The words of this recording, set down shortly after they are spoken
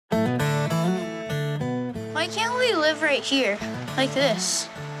Why can't we live right here, like this,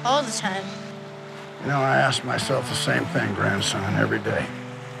 all the time? You know, I ask myself the same thing, grandson, every day.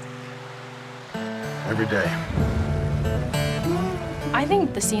 Every day. I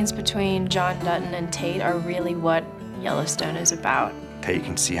think the scenes between John Dutton and Tate are really what Yellowstone is about. Tate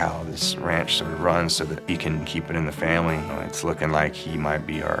can see how this ranch sort of runs so that he can keep it in the family. It's looking like he might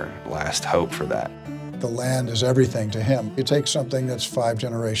be our last hope for that. The land is everything to him. You take something that's 5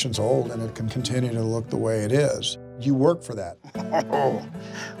 generations old and it can continue to look the way it is. You work for that. Oh,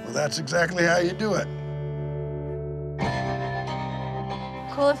 well, that's exactly how you do it.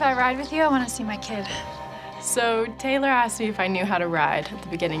 Cool if I ride with you? I want to see my kid. So Taylor asked me if I knew how to ride at the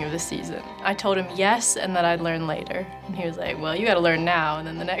beginning of the season. I told him yes, and that I'd learn later. And he was like, well, you gotta learn now. And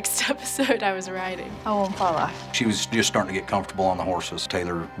then the next episode, I was riding. I won't follow. She was just starting to get comfortable on the horses.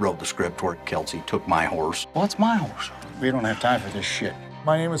 Taylor wrote the script where Kelsey took my horse. Well, it's my horse. We don't have time for this shit.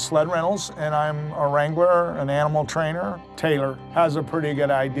 My name is Sled Reynolds, and I'm a wrangler, an animal trainer. Taylor has a pretty good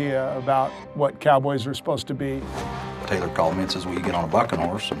idea about what cowboys are supposed to be. Taylor called me and says, will you get on a bucking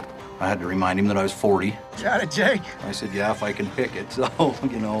horse? And I had to remind him that I was 40. Got it, Jake? I said, yeah, if I can pick it. So,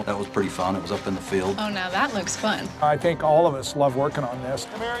 you know, that was pretty fun. It was up in the field. Oh, now that looks fun. I think all of us love working on this.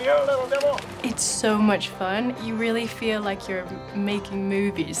 Come here, you little devil. It's so much fun. You really feel like you're making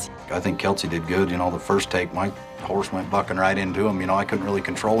movies. I think Kelsey did good. You know, the first take, my horse went bucking right into him. You know, I couldn't really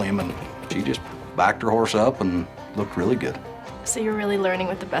control him, and she just backed her horse up and looked really good. So you're really learning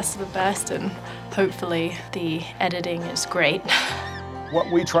with the best of the best, and hopefully the editing is great. What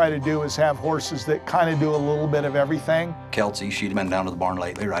we try to do is have horses that kind of do a little bit of everything. Kelsey, she'd been down to the barn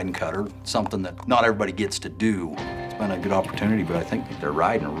lately riding cutter, something that not everybody gets to do. It's been a good opportunity, but I think they're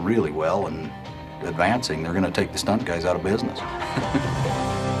riding really well and advancing. They're going to take the stunt guys out of business.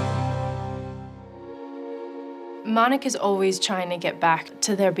 Monica's always trying to get back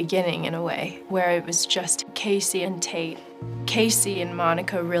to their beginning in a way, where it was just Casey and Tate. Casey and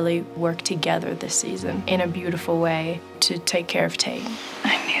Monica really worked together this season in a beautiful way to take care of Tate.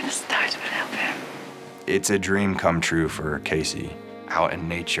 I knew the stars would help him. It's a dream come true for Casey. Out in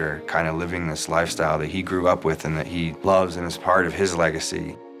nature, kind of living this lifestyle that he grew up with and that he loves and is part of his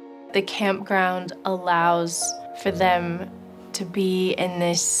legacy. The campground allows for them to be in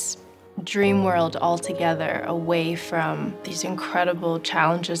this dream world altogether, away from these incredible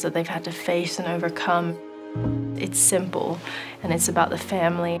challenges that they've had to face and overcome. It's simple, and it's about the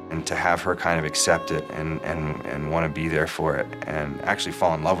family. And to have her kind of accept it and want to be there for it and actually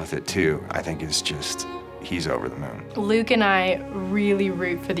fall in love with it too, I think is just, he's over the moon. Luke and I really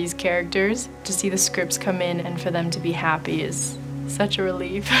root for these characters. To see the scripts come in and for them to be happy is such a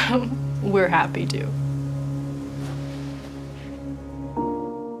relief. We're happy too.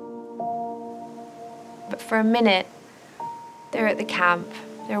 But for a minute, they're at the camp,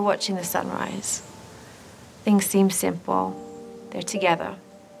 they're watching the sunrise. Things seem simple. They're together.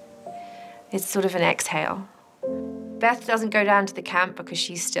 It's sort of an exhale. Beth doesn't go down to the camp because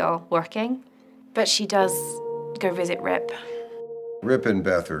she's still working, but she does go visit Rip. Rip and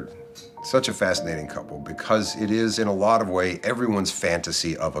Beth are such a fascinating couple because it is, in a lot of ways, everyone's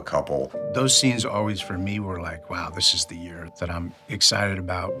fantasy of a couple. Those scenes always, for me, were like, wow, this is the year that I'm excited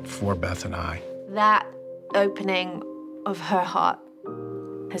about for Beth and I. That opening of her heart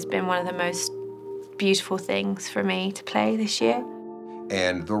has been one of the most beautiful things for me to play this year.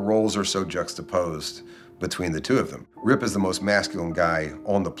 And the roles are so juxtaposed between the two of them. Rip is the most masculine guy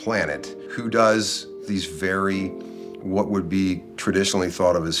on the planet who does these very, what would be traditionally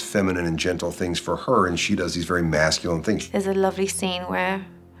thought of as feminine and gentle things for her, and she does these very masculine things. There's a lovely scene where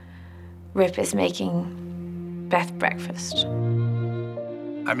Rip is making Beth breakfast.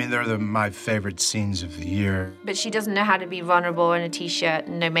 I mean, they're my favorite scenes of the year. But she doesn't know how to be vulnerable in a t-shirt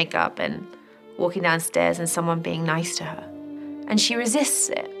and no makeup and walking downstairs and someone being nice to her. And she resists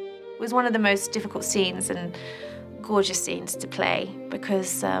it. It was one of the most difficult scenes and gorgeous scenes to play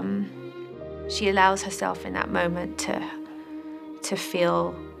because she allows herself in that moment to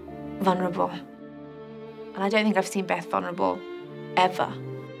feel vulnerable. And I don't think I've seen Beth vulnerable ever.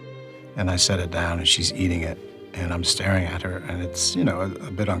 And I set it down and she's eating it. And I'm staring at her, and it's, you know,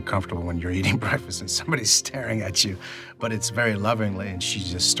 a bit uncomfortable when you're eating breakfast and somebody's staring at you, but it's very lovingly, and she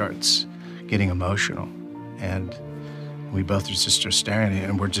just starts getting emotional. And we both are just staring at it,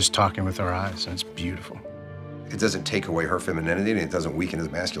 and we're just talking with our eyes, and it's beautiful. It doesn't take away her femininity, and it doesn't weaken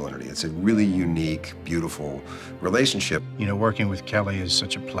his masculinity. It's a really unique, beautiful relationship. You know, working with Kelly is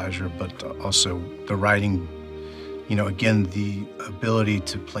such a pleasure, but also the writing, you know, again, the ability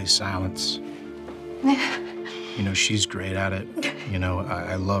to play silence. You know, she's great at it. You know,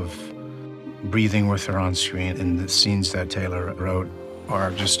 I love breathing with her on screen, and the scenes that Taylor wrote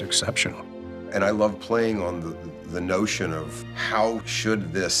are just exceptional. And I love playing on the notion of how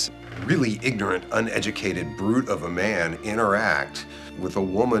should this really ignorant, uneducated brute of a man interact with a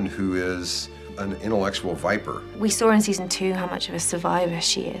woman who is an intellectual viper. We saw in season 2 how much of a survivor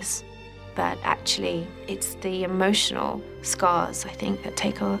she is, but actually it's the emotional scars, I think, that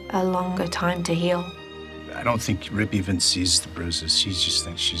take a longer time to heal. I don't think Rip even sees the bruises. She just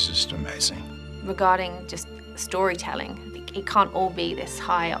thinks she's just amazing. Regarding just storytelling, it can't all be this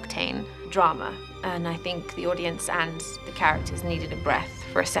high-octane drama, and I think the audience and the characters needed a breath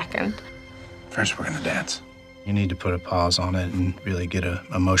for a second. First, we're gonna dance. You need to put a pause on it and really get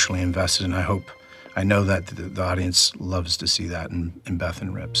emotionally invested, and I know that the audience loves to see that in Beth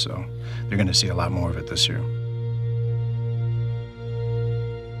and Rip, so they're gonna see a lot more of it this year.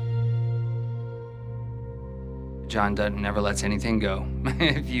 John Dutton never lets anything go.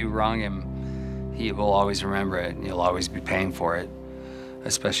 If you wrong him, he will always remember it, and he'll always be paying for it,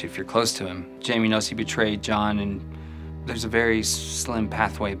 especially if you're close to him. Jamie knows he betrayed John, and there's a very slim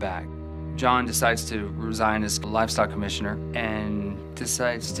pathway back. John decides to resign as livestock commissioner and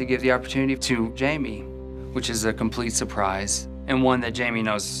decides to give the opportunity to Jamie, which is a complete surprise, and one that Jamie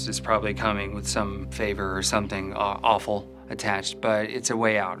knows is probably coming with some favor or something awful attached, but it's a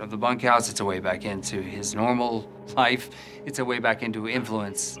way out of the bunkhouse, it's a way back into his normal life, it's a way back into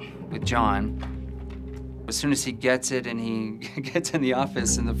influence with John. As soon as he gets it and he gets in the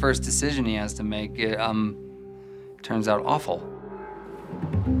office, and the first decision he has to make, it turns out awful.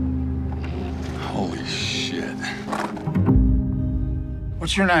 Holy shit.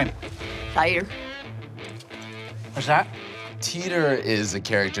 What's your name? Tighter. What's that? Teeter is a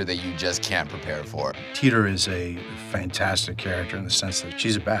character that you just can't prepare for. Teeter is a fantastic character in the sense that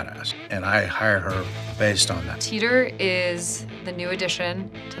she's a badass, and I hire her based on that. Teeter is the new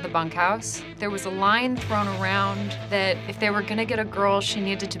addition to the bunkhouse. There was a line thrown around that if they were gonna get a girl, she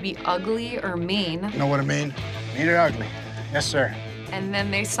needed to be ugly or mean. You know what I mean? Mean or ugly. Yes, sir. And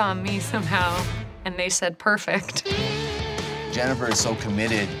then they saw me somehow, and they said perfect. Jennifer is so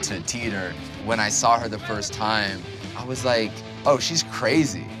committed to Teeter. When I saw her the first time, I was like, oh, she's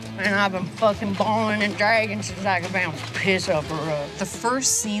crazy. And I've been fucking bawling and dragging since I could bounce piss up her up. The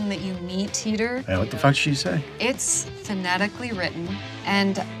first scene that you meet Teeter, Yeah, what the fuck did she say? it's phonetically written,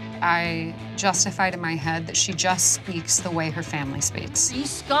 and I justified in my head that she just speaks the way her family speaks. You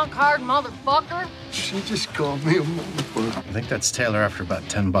skunk-hard motherfucker. She just called me a motherfucker. I think that's Taylor after about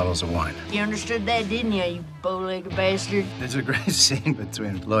 10 bottles of wine. You understood that, didn't you, you bow-legged bastard? There's a great scene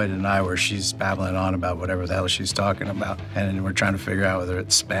between Lloyd and I where she's babbling on about whatever the hell she's talking about, and we're trying to figure out whether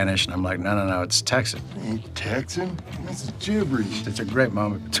it's Spanish, and I'm like, no, it's Texan. Ain't Texan? That's gibberish. It's a great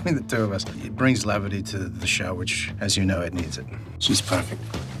moment between the two of us. It brings levity to the show, which, as you know, it needs it. She's perfect.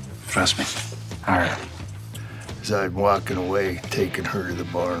 Trust me. All right. As I'm walking away, taking her to the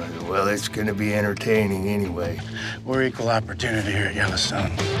barn, I go, well, it's gonna be entertaining anyway. We're equal opportunity here at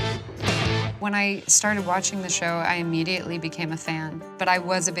Yellowstone. When I started watching the show, I immediately became a fan, but I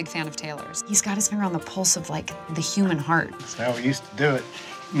was a big fan of Taylor's. He's got his finger on the pulse of, like, the human heart. That's how we used to do it.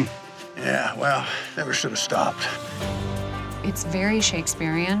 Yeah, well, never should have stopped. It's very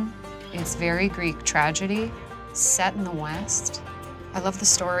Shakespearean. It's very Greek tragedy, set in the West. I love the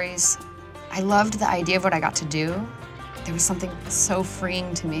stories. I loved the idea of what I got to do. There was something so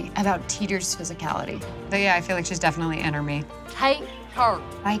freeing to me about Teeter's physicality. But yeah, I feel like she's definitely in her me. Take her.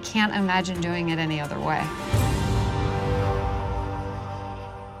 I can't imagine doing it any other way.